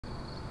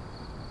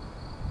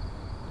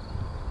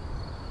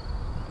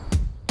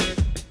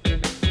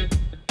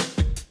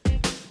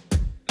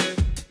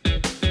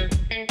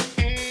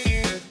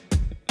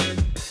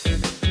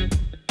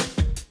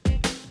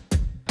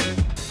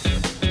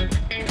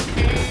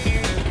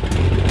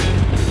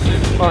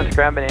Launch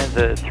Grand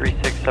Bonanza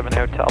 367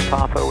 Hotel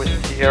Papa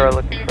with Sierra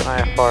looking for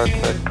an IFR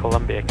to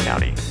Columbia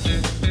County.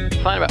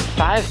 Flying about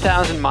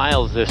 5,000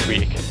 miles this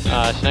week.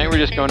 Tonight we're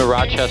just going to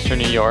Rochester,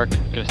 New York.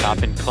 Going to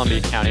stop in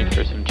Columbia County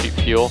for some cheap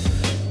fuel.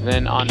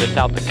 Then on to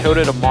South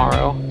Dakota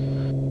tomorrow.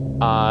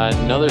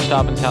 Another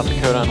stop in South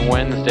Dakota on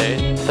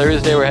Wednesday.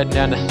 Thursday we're heading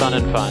down to Sun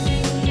and Fun.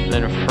 And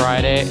then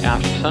Friday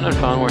after Sun and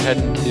Fun we're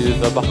heading to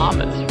the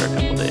Bahamas for a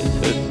couple days. So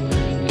it's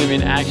going to be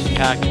an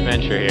action-packed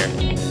adventure here.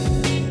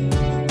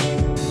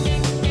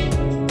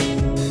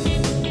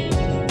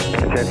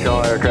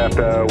 Potential aircraft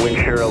wind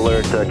shear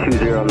alert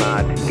 20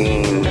 knots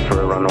gained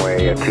for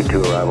runway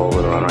 22 arrival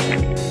over the runway.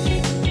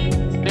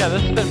 Yeah,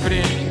 this has been pretty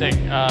interesting.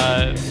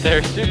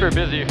 They're super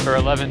busy for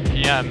 11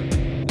 p.m.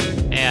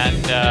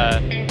 and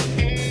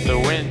the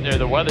wind or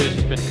the weather's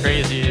just been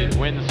crazy.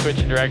 Wind's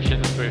switching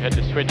directions, so we've had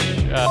to switch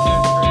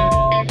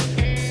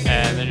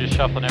and they're just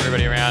shuffling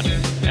everybody around.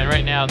 And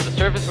right now the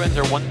surface winds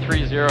are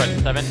 130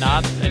 at 7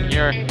 knots, and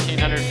here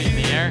 1,500 feet in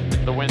the air,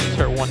 the winds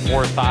are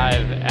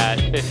 145 at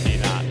 50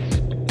 knots.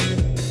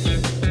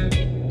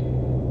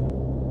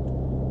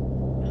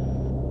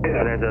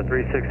 Bonanza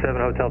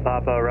 367 Hotel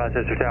Papa,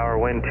 Rochester Tower,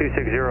 wind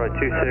 260 at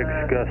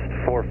 26, gust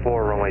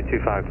 44, runway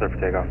 25, clear for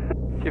takeoff.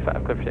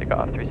 25, clear for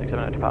takeoff,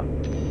 367 Hotel Papa.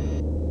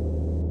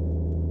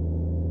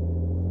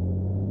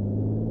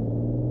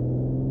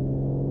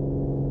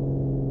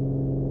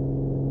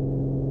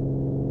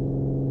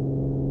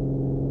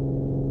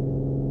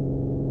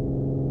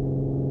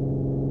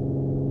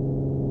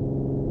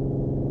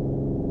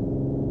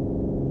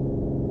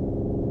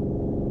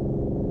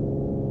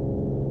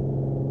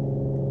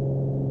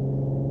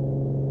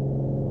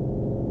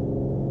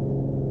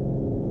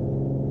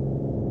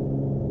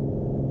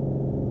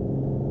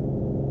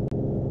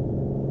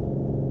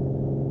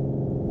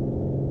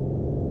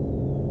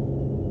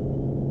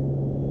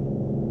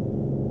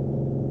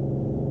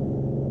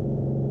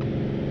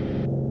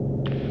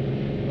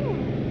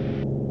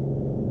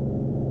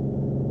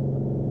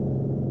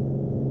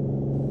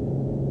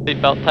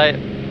 Seatbelt tight?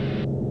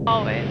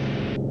 Always.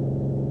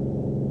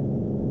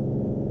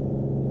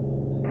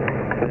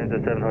 Bonanza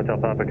 7 Hotel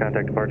Papa,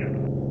 contact departure.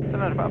 7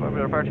 Hotel Papa,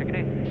 departure,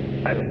 Cacti.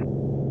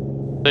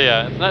 So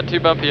yeah, it's not too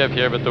bumpy up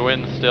here, but the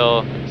wind's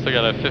still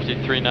got a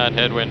 53 knot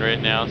headwind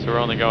right now, so we're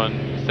only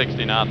going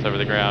 60 knots over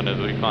the ground as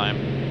we climb.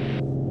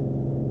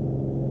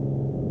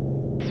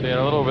 So we had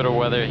a little bit of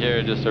weather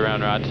here just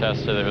around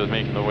Rochester that was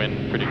making the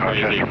wind pretty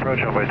crazy. Approach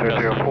runway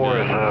 304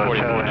 is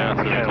 44 knots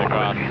as we took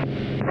off.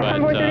 But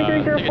Convoy I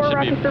think it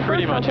should be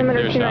pretty much a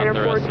clear shot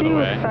the rest of the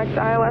way. Expect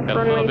ILS Got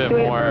a little bit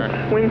more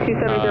wind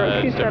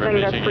 27027, gust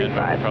supervision in, but we'll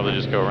 35. probably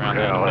just go around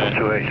that a bit.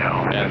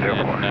 And then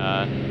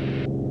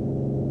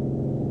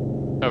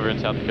over in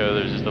South Dakota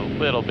there's just a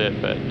little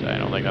bit, but I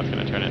don't think that's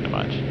going to turn into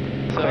much.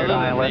 So other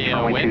than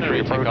the wind that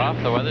we took off,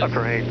 the weather's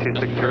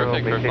just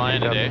perfect for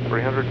flying today.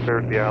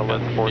 300 the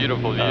ILS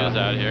Beautiful views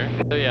out here.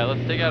 So yeah,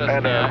 let's take out a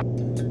stack.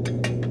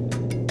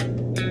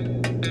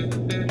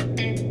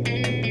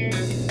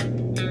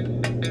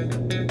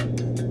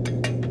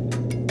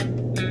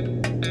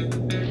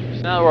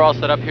 So now that we're all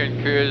set up here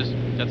in cruise,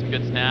 got some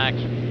good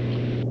snacks,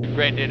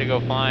 great day to go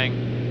flying.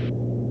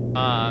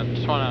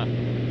 Just want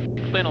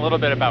to explain a little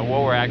bit about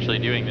what we're actually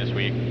doing this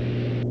week.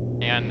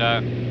 And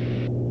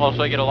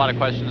also I get a lot of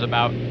questions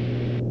about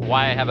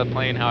why I have a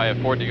plane, how I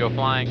afford to go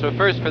flying. So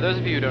first, for those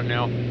of you who don't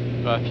know,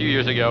 a few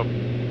years ago,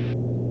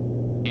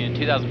 in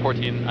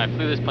 2014, I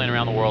flew this plane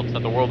around the world,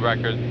 set the world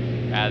record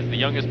as the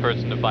youngest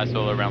person to fly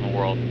solo around the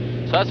world.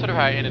 So that's sort of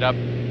how I ended up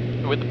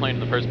with the plane in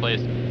the first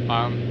place.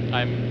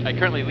 I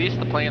currently lease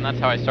the plane, that's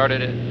how I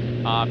started it.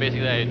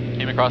 Basically I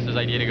came across this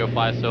idea to go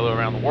fly solo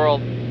around the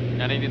world,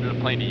 and I needed a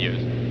plane to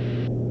use.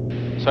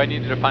 So I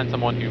needed to find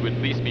someone who would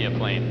lease me a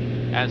plane.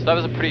 And so that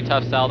was a pretty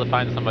tough sell to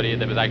find somebody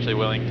that was actually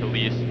willing to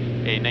lease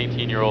a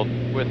 19-year-old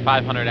with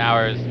 500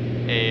 hours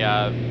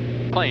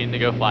a plane to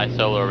go fly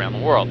solo around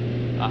the world.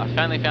 I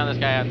finally found this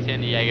guy out in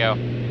San Diego.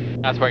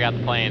 That's where I got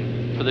the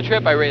plane. For the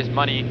trip I raised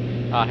money,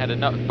 had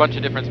a bunch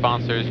of different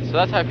sponsors, so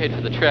that's how I paid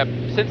for the trip.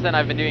 Since then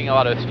I've been doing a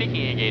lot of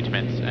speaking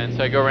engagements, and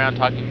so I go around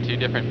talking to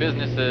different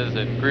businesses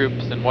and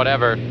groups and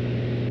whatever,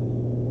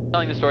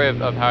 telling the story of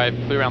how I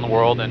flew around the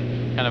world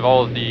and kind of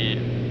all of the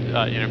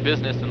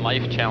business and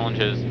life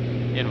challenges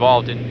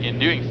involved in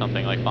doing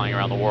something like flying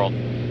around the world.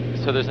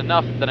 So there's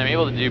enough that I'm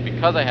able to do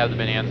because I have the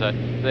Bonanza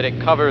that it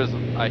covers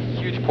a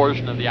huge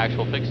portion of the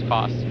actual fixed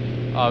costs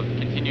of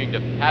continuing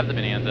to have the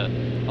Bonanza.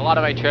 A lot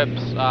of my trips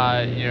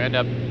end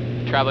up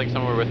traveling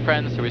somewhere with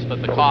friends, so we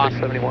split the cost,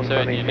 so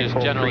it just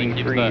generally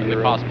keeps the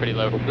cost pretty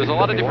low. There's a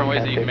lot of different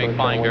ways that you can make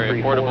flying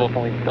very affordable,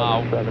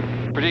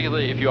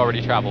 particularly if you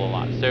already travel a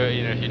lot. So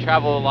if you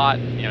travel a lot,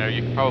 you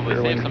can probably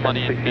save some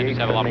money and just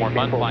have a lot more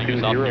fun flying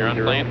yourself in your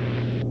own plane.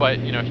 But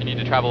if you need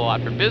to travel a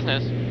lot for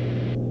business,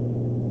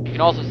 you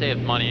can also save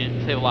money,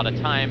 save a lot of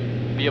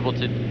time, be able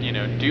to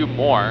do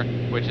more,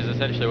 which is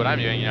essentially what I'm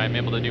doing. I'm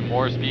able to do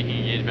more speaking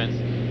engagements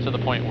to the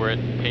point where it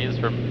pays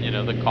for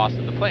the cost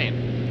of the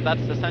plane.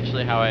 That's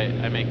essentially how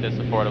I make this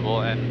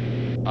affordable,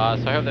 and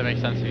so I hope that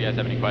makes sense. If you guys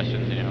have any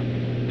questions,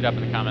 hit up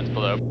in the comments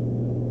below.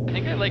 I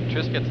think I like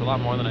Triscuits a lot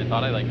more than I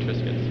thought I liked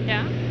Triscuits.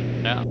 Yeah?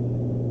 Yeah.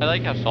 I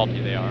like how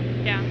salty they are.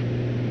 Yeah.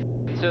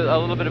 And so a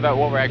little bit about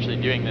what we're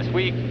actually doing this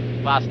week.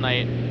 Last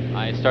night,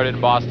 I started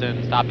in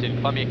Boston, stopped in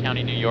Columbia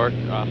County, New York,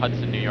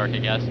 Hudson, New York, I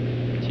guess,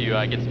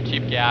 to get some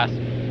cheap gas.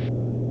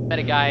 Met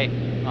a guy,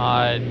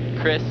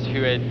 Chris,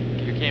 who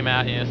came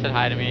out, said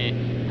hi to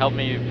me, helped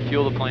me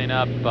fuel the plane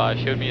up,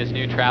 showed me his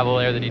new travel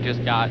air that he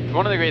just got.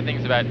 One of the great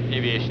things about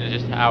aviation is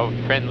just how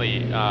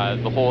friendly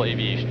the whole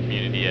aviation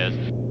community is.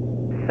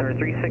 Number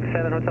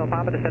 367 Hotel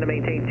Papa, descend to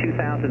maintain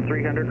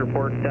 2,300,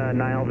 report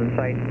Niles in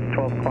sight,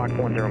 12 o'clock,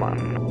 10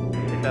 miles.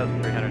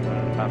 2,300,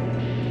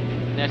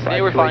 Now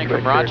today we're flying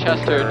from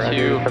Rochester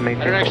to, I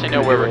don't actually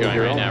know where we're going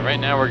right now. Right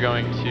now we're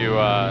going to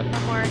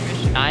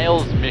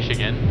Niles,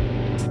 Michigan,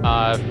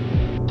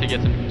 to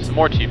get some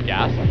more cheap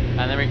gas, and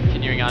then we're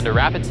continuing on to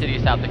Rapid City,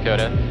 South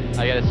Dakota.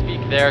 I got to speak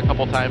there a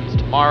couple times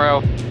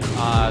tomorrow.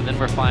 Then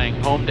we're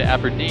flying home to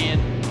Aberdeen.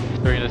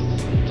 So we're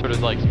gonna sort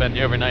of like spend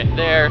the overnight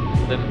there.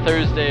 Then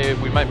Thursday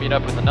we might meet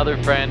up with another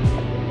friend.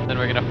 Then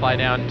we're gonna fly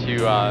down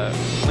to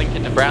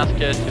Lincoln,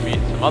 Nebraska to meet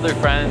some other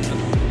friends.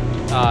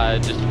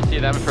 Just to see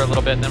them for a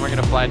little bit. And then we're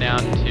gonna fly down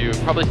to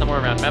probably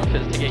somewhere around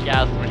Memphis to get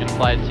gas. And we're gonna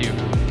fly to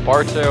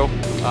Bartow,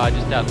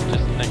 just next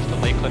to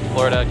Lakeland,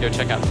 Florida. Go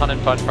check out Sun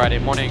and Fun Friday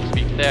morning,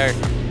 speak there,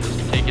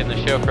 just take in the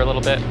show for a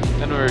little bit.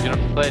 Then we're going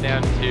to fly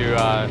down to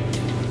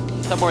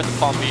somewhere in the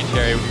Palm Beach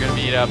area. We're going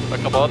to meet up a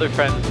couple other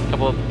friends, a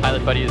couple of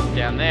pilot buddies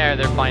down there.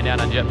 They're flying down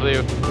on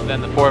JetBlue.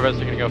 Then the four of us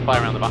are going to go fly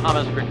around the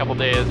Bahamas for a couple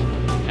days,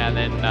 and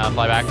then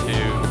fly back to,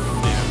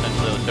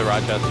 essentially to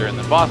Rochester and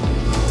then Boston.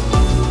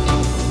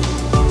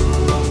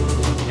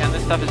 And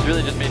this stuff is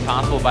really just made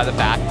possible by the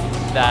fact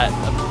that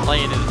a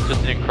plane is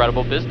just an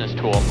incredible business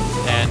tool,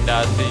 and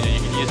so you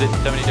can use it in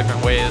so many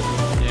different ways.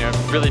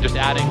 Really just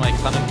adding like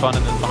Sun and Fun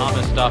and this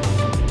Bahamas stuff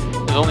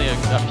is only a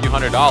few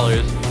 $100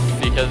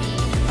 because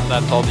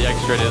that's all the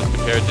extra it is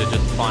compared to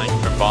just flying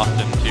from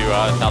Boston to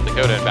South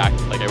Dakota and back,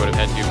 like I would have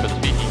had to for the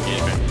speaking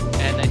engagement.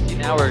 And I see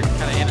now we're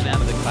kind of in and out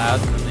of the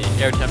clouds, and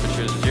the air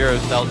temperature is 0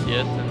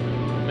 Celsius,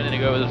 and a minute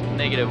ago it was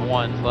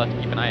 -1, so we'll have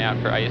to keep an eye out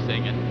for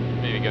icing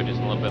and maybe go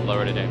just a little bit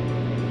lower today.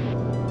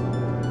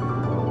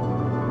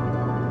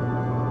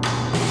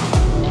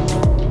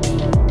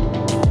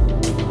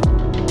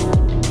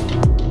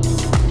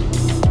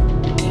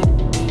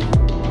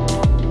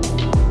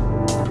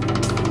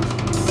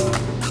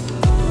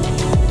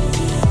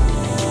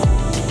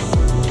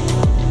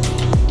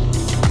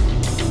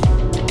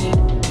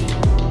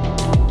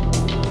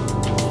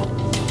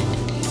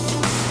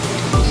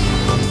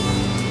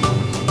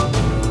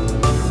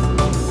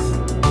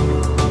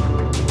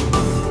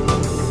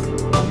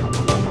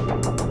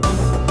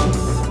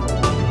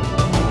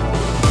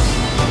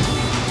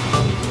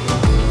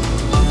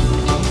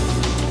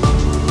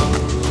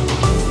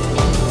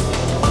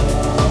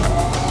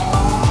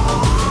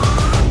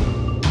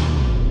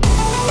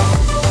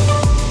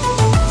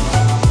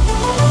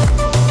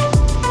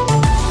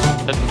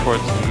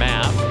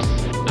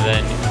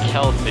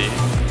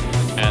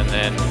 And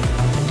then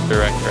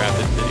direct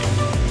Rapid City.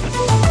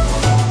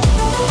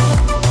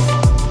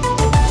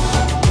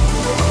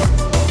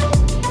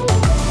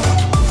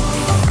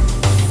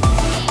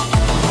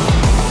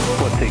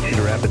 What takes you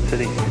to Rapid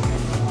City?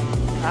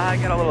 I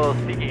got a little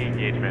speaking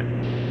engagement.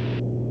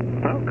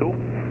 Oh, cool.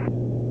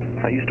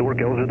 I used to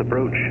work Ellsworth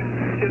Approach.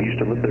 I used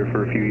to live there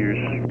for a few years.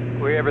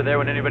 Were you ever there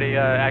when anybody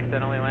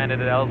accidentally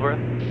landed at Ellsworth?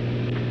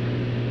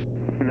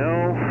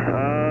 No,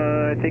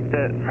 I think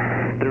that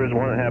there was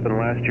one that happened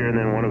last year and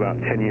then one about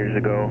 10 years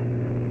ago,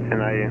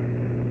 and I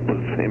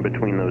was in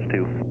between those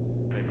two.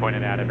 They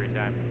pointed out every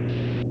time?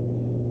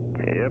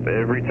 Yep,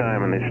 every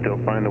time, and they still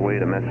find a way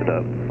to mess it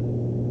up.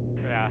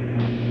 Yeah.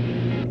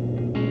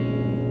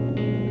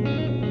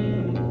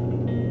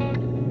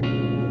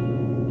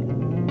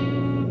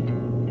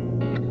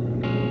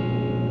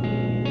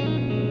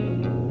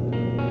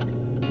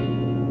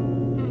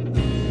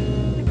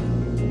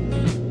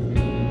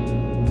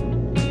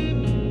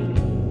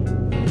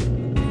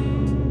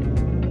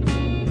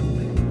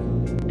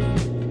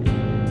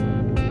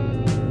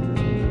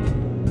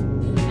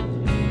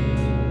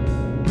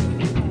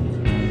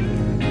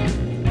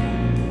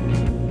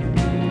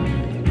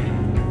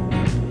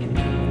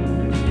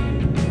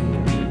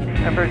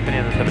 First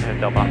Bonanza 7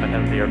 Hotel Papa,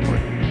 that's the airport.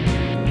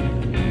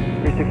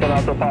 367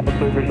 Hotel Papa,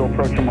 clear visual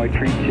approach runway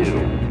 32.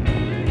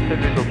 Clear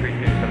visual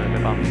 32, 7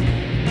 Hotel Papa.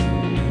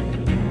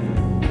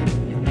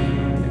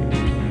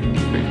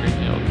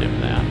 330, I'll give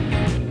that.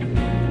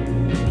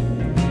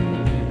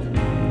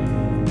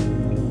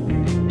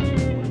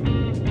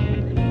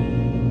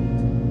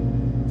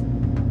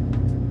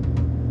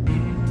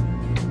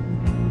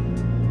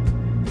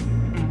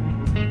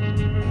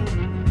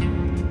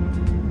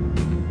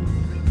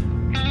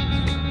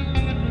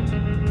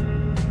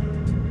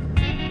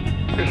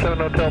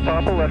 Hotel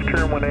Papa, left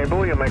turn when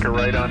able, you'll make a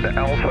right onto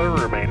Alpha,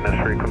 remain this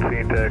frequency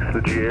and taxi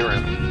the GA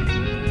rim.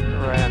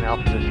 Right on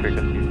Alpha, this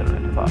frequency, 7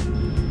 Hotel Papa.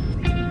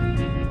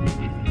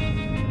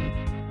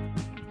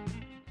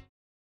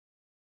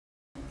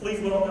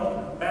 Please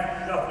welcome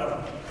Matt Duffner.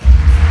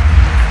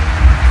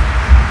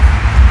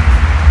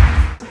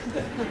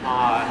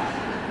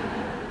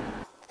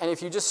 And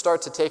if you just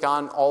start to take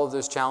on all of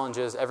those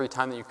challenges every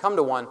time that you come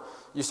to one,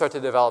 you start to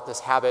develop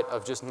this habit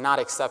of just not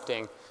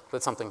accepting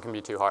that something can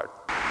be too hard.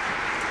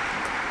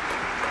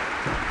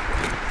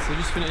 So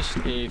just finished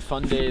a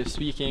fun day of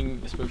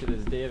speaking. I spoke at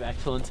this Day of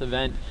Excellence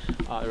event.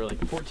 There were like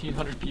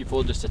 1,400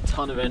 people, just a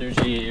ton of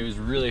energy. It was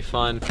really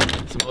fun.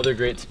 Some other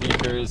great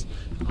speakers,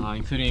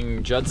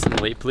 including Judson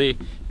Lapley,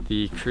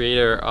 the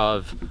creator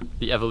of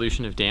The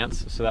Evolution of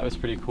Dance. So that was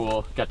pretty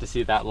cool. Got to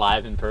see that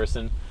live in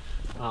person.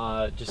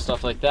 Just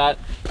stuff like that.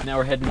 Now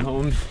we're heading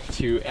home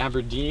to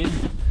Aberdeen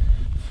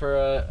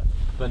for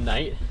the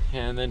night,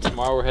 and then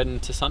tomorrow we're heading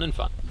to Sun and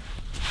Fun.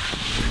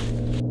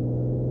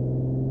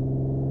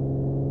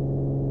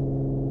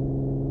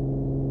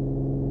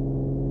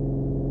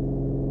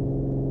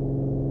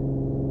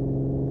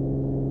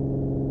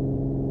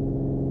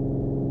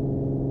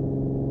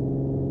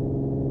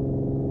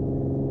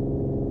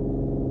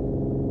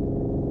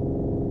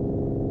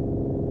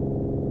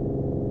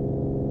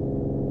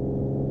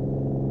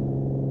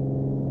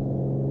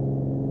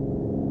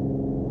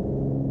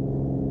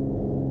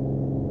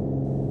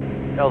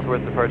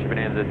 Ellsworth departure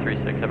Bonanza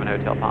 367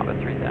 Hotel Papa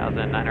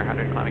 3000,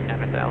 900 climbing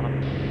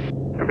 9000.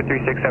 Number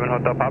 367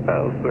 Hotel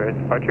Papa, Ellsworth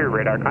departure,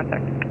 radar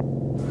contact.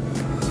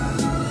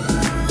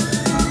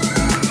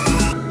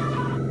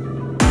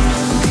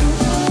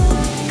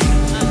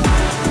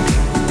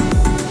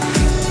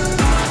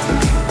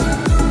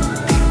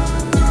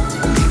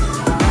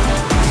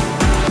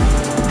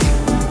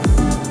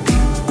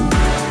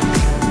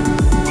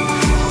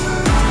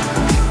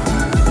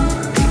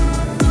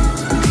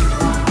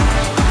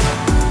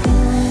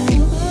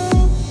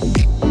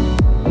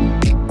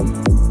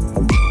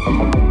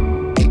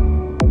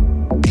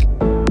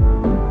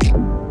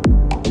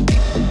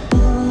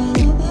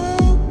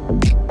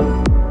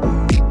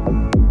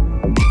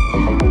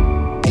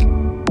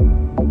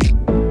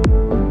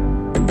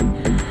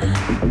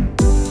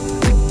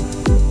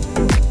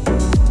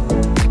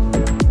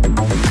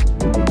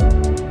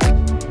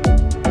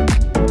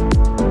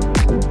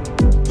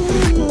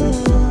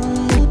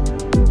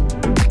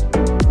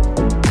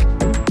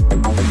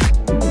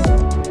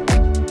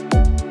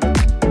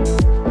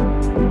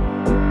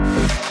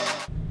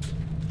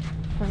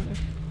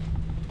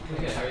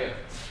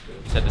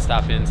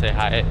 Stop in, say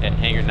hi at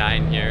Hangar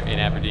 9 here in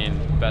Aberdeen,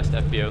 best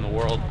FBO in the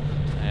world,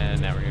 and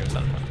now we're going to go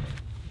Sun and Fun.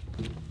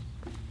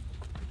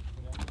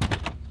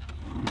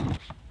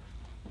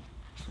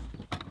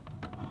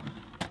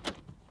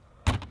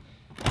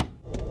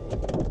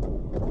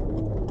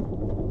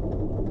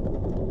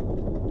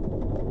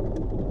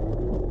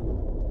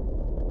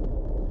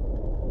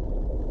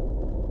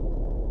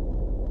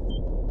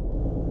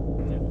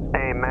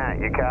 Hey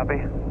Matt, you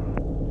copy?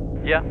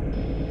 Yeah.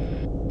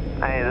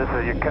 Hey, this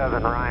is your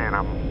cousin Ryan.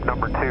 I'm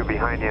number 2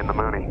 behind you in the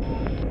Mooney.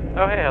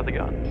 Oh hey, how's it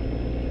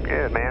going?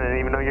 Good, man. I didn't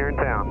even know you were in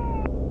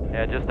town.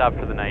 Yeah, just stopped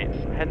for the night.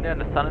 Heading down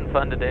to Sun and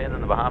Fun today, and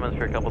then the Bahamas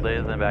for a couple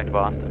days, and then back to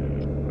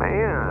Boston.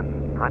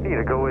 Man, I need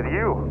to go with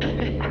you.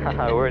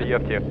 Where are you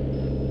up to?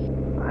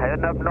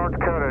 Heading up North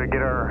Dakota to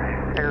get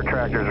our air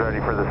tractors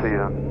ready for the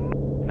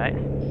season. Nice.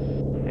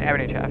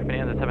 Aberdeen traffic,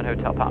 Bonanza 7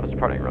 Hotel Papa,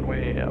 departing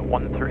runway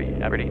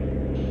 13,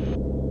 Aberdeen.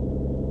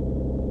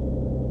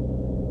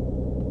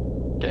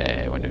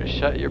 Okay, window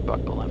shut, you're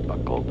buckled, I'm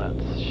buckled,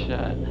 that's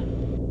shut.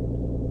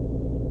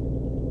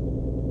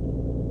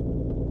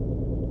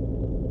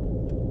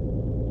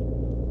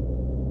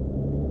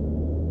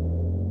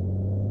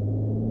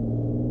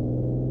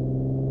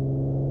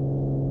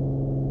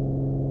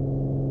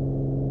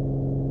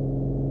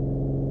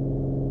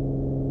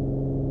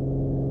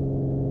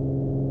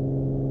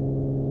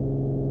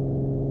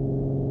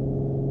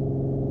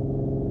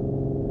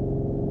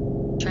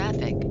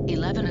 Traffic,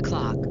 11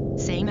 o'clock,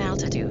 same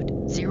altitude,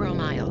 0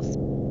 miles.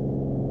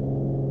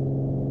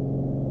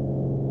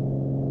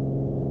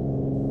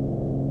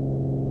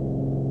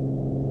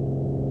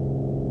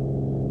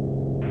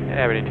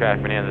 Aberdeen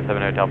traffic, Bonanza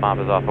 7 Hotel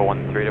Papa is off of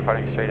 13,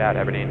 departing straight out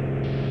Aberdeen.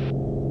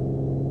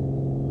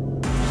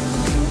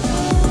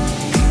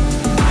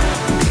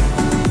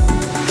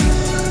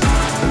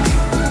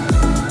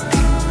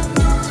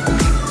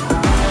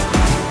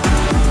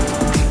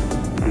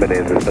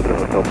 Bonanza 7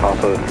 Hotel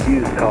Papa,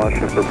 use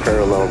caution for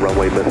parallel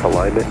runway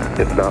misalignment.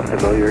 If not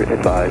familiar,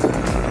 advise. 7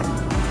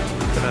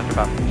 Hotel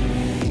Papa.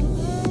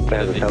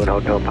 Bonanza 7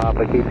 Hotel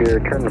Papa, keep your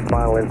turn to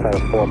final inside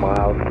of 4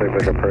 miles, clear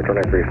visual approach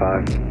runway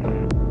 35.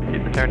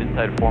 Keep the turn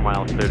inside 4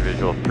 miles, cleared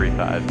visual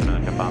 35, 7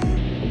 Hotel Papa.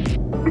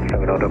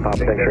 7 Hotel Papa,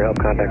 thanks for your help,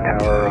 contact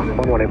tower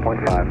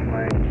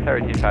 118.5. Tower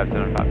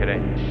 1857 Papa, good day.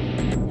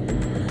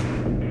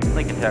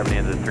 Lincoln Tower,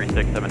 Bonanza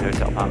 367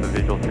 Hotel Papa,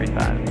 visual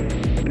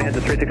 35. Bonanza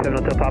 367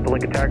 Hotel Papa,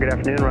 Lincoln Tower, good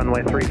afternoon,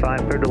 runway 35,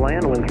 cleared to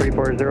land, wind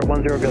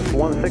 34010, gust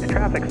 16,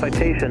 traffic,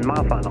 citation,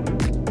 mile final.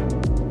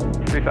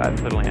 35,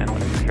 clear to land,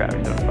 wind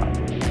traffic,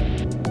 75.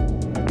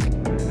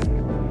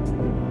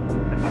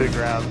 Big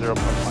ground, 0.5.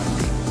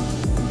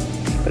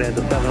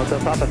 Bonanza 7 Hotel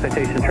Papa,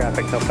 citation,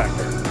 traffic, no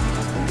factor.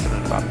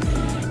 7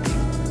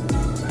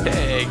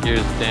 Okay,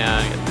 gears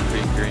down, get the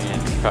 3 green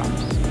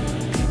pumps.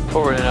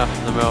 Forward enough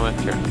in the moment,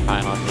 turn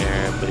final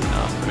here, bleeding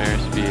off some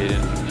airspeed,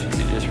 and should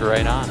be just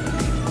right on.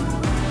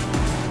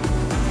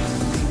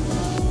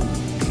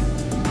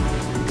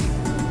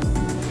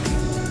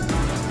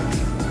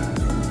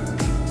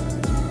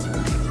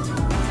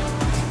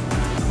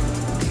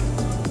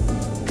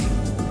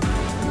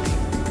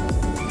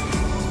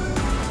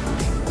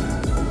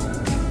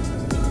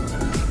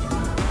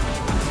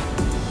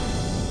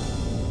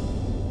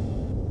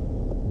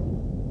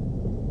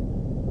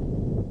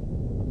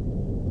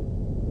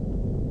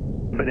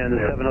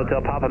 Bonanza 7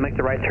 Hotel Papa, make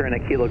the right turn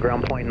at Kilo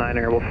ground point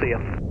 9er, we'll see you.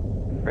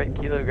 Right,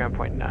 Kilo ground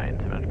point 9,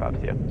 7 Papa,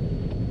 see you.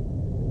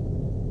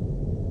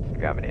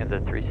 Ground Bonanza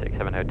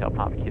 367 Hotel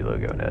Papa, Kilo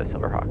going to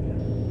Silverhawk.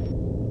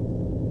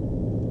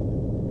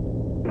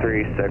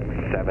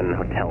 367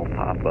 Hotel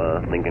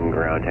Papa, Lincoln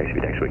ground, taxi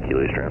taxiway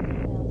Kilo Eastern.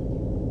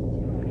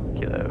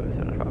 Kilo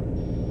 7 Papa.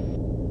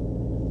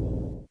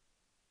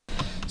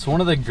 So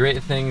one of the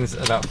great things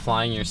about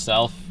flying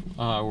yourself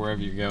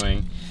wherever you're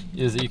going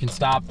is that you can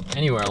stop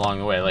anywhere along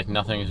the way, like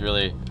nothing is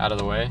really out of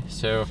the way.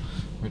 So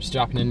we're just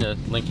dropping into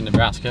Lincoln,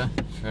 Nebraska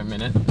for a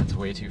minute, that's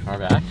way too far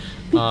back,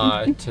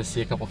 to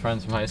see a couple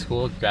friends from high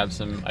school, grab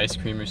some ice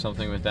cream or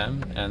something with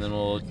them, and then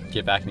we'll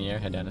get back in the air,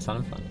 head down to Sun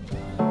and Fun.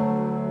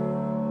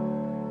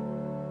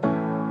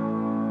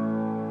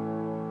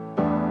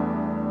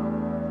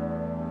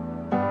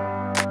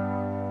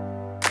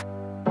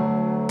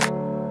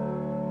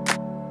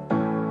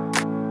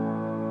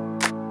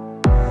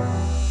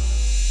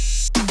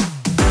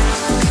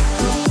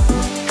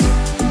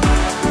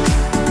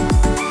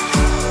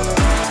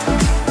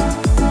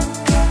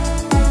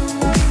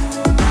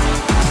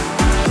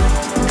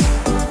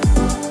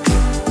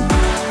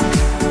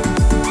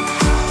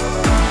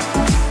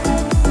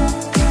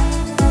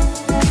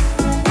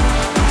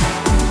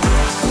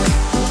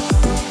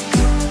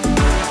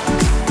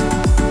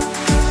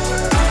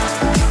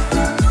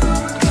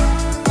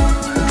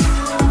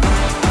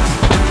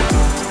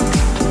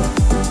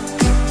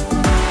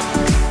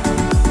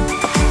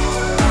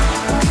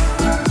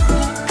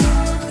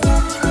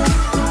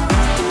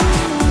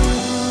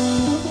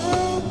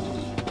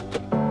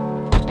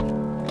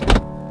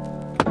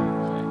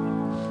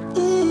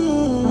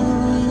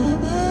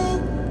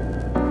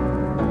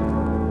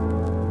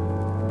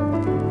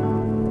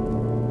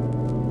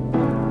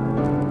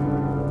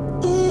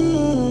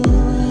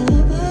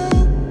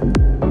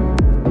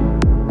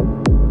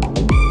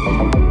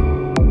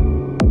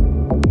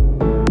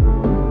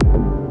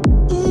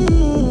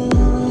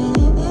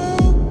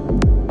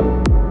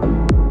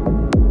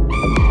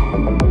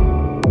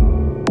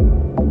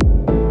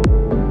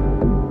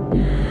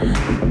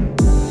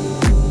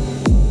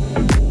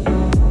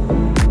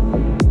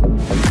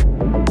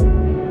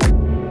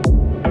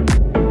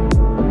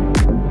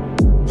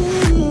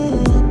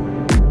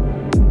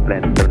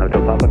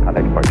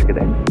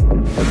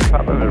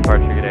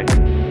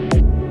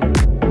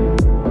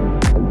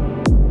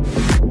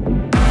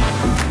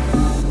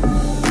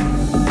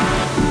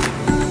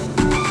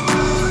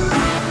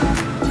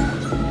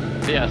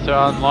 So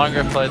on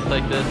longer flights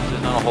like this,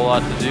 there's not a whole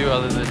lot to do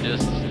other than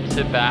just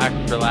sit back,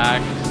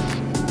 relax,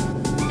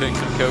 drink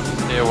some Coke and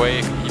stay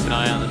awake, keep an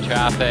eye on the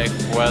traffic,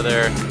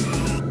 weather,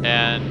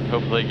 and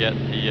hopefully get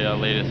the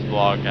latest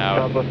vlog out.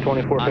 Southwest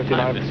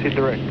 2459, proceed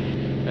direct.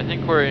 I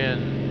think we're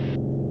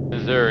in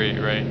Missouri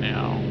right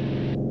now.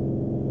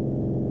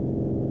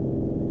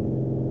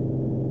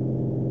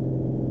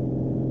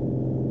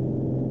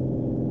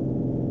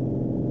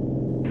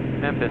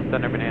 Memphis,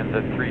 Thunder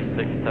Bonanza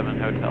 367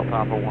 Hotel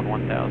Papa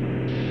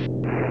 11000.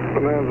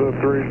 Bonanza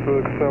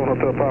 367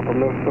 Hotel Papa,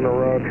 Memphis Center,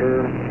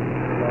 roger.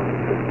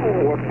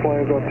 What's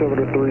planes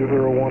altimeter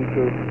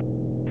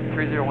 3012?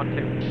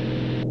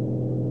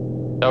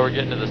 3012. Now we're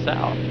getting to the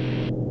south.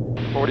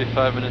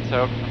 45 minutes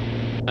out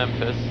from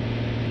Memphis.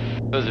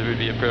 Suppose it would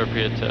be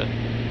appropriate to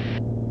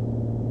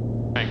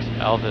crank some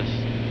Elvis.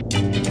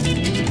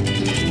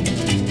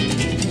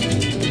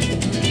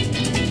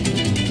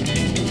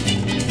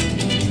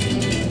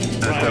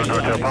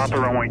 Hotel Papa,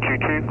 runway 22,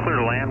 clear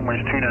to land,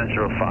 winds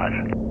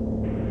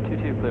 2905.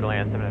 22, clear to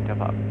land, 7 Hotel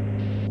Papa.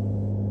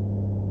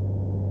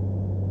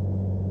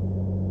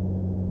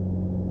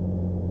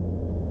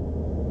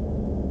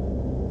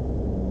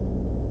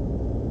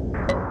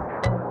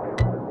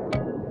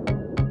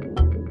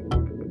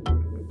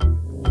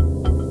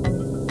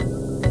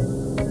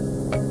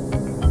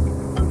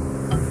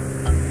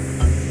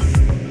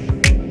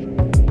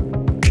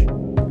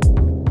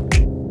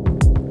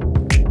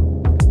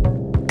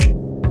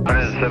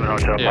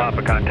 Hotel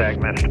Papa, contact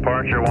mass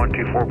departure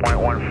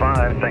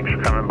 124.15. Thanks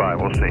for coming by.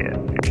 We'll see you.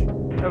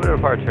 Over to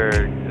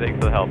departure. Thanks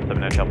for the help.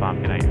 7 Hotel Papa.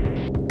 Good night.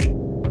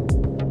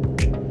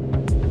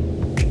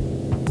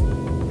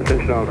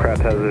 Attention all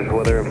craft hazardous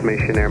weather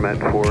information airmet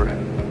for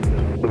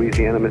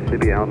Louisiana,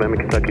 Mississippi, Alabama,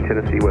 Kentucky,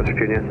 Tennessee, West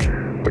Virginia,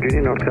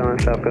 Virginia, North Carolina,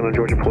 South Carolina,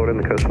 Georgia, Florida,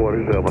 and the coastal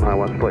waters of on high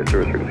west flight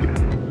service frequencies.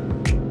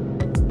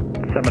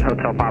 7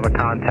 Hotel Papa,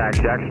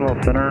 contact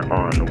Jacksonville Center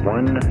on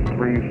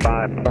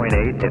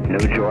 135.8. If no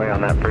joy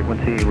on that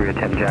frequency,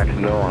 reattempt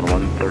Jacksonville on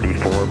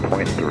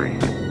 134.3.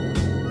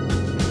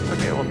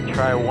 Okay, we'll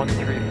try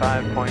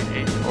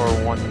 135.8 or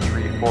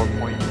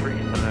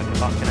 134.3, so that's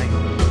about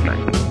connected.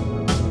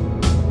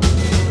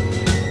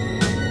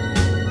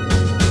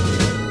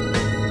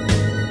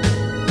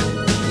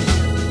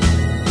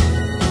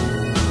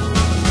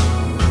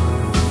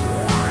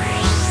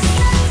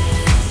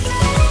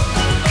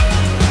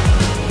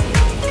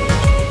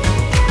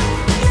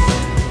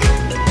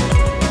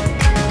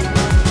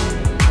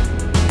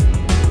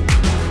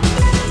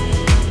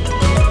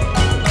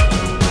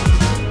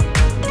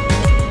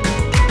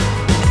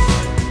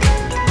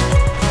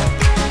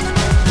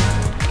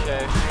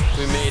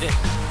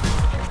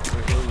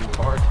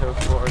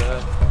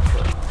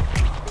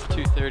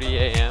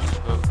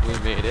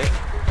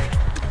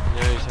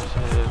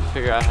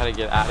 Figure out how to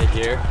get out of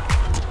here,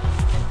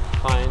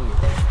 find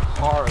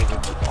cars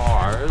of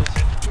ours,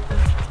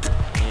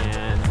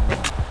 and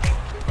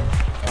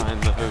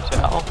find the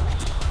hotel,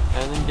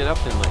 and then get up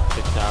in like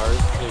 6 hours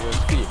to go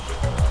ski.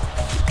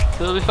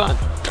 So it'll be fun.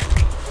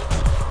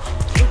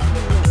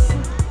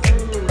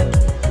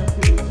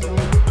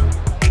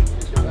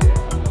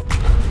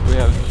 We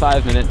have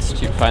 5 minutes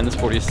to find the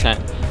sportiest tent,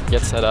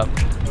 get set up,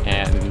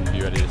 and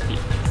be ready to ski.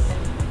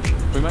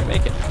 We might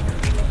make it.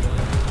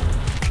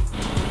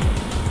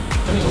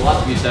 There's a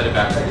lot to be said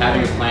about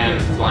having a plan,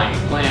 flying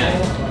a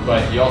plan,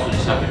 but you also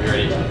just have to be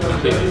ready to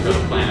completely throw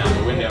the plan out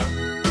the window.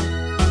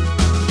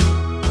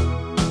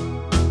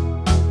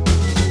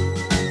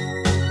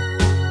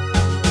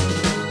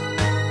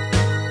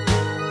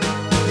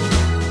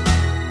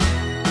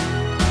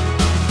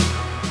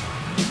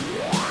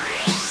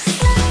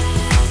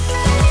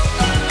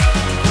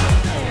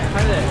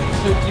 Hi there.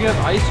 So do you have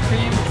ice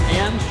cream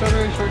and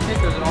strawberry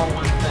shortcake, or is it all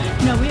one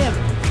thing? No, we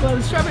have, well,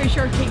 the strawberry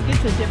shortcake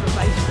gets a dip of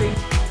ice cream.